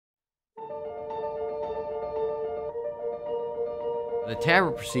The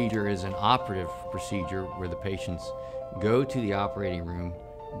TAVR procedure is an operative procedure where the patients go to the operating room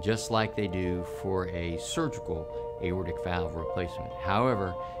just like they do for a surgical aortic valve replacement.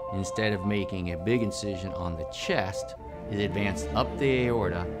 However, instead of making a big incision on the chest, it advanced up the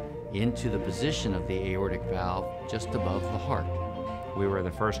aorta into the position of the aortic valve just above the heart. We were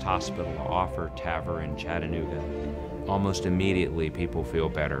the first hospital to offer TAVR in Chattanooga. Almost immediately people feel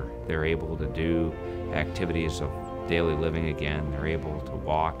better. They're able to do activities of daily living again. They're able to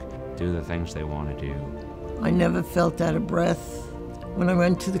walk, do the things they want to do. I never felt out of breath. When I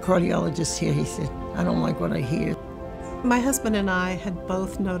went to the cardiologist here, he said, "I don't like what I hear." My husband and I had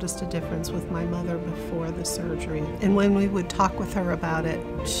both noticed a difference with my mother before the surgery. And when we would talk with her about it,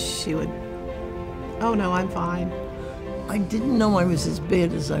 she would, "Oh no, I'm fine." I didn't know I was as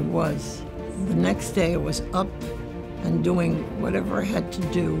bad as I was. The next day I was up and doing whatever I had to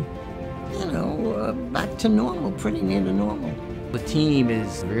do, back to normal, pretty near to normal. The team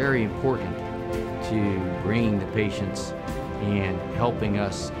is very important to bringing the patients and helping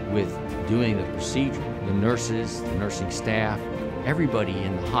us with doing the procedure. The nurses, the nursing staff, everybody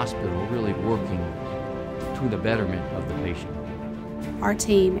in the hospital really working to the betterment of the patient. Our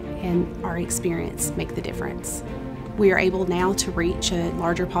team and our experience make the difference. We are able now to reach a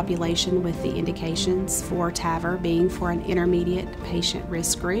larger population with the indications for TAVR being for an intermediate patient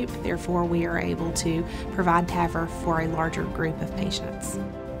risk group. Therefore, we are able to provide TAVR for a larger group of patients.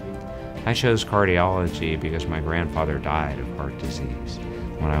 I chose cardiology because my grandfather died of heart disease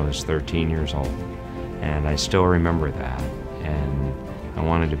when I was 13 years old, and I still remember that. And I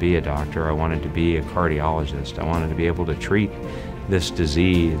wanted to be a doctor. I wanted to be a cardiologist. I wanted to be able to treat this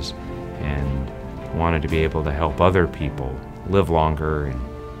disease and wanted to be able to help other people live longer and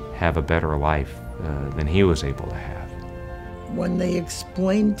have a better life than he was able to have. When they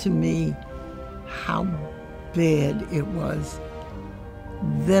explained to me how bad it was,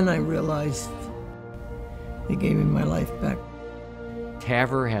 then I realized they gave me my life back.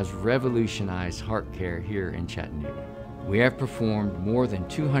 TAVR has revolutionized heart care here in Chattanooga. We have performed more than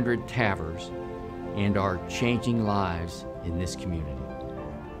 200 TAVRs and are changing lives in this community.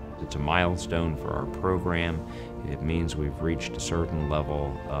 It's a milestone for our program. It means we've reached a certain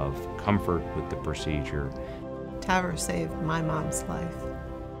level of comfort with the procedure. TAVR saved my mom's life.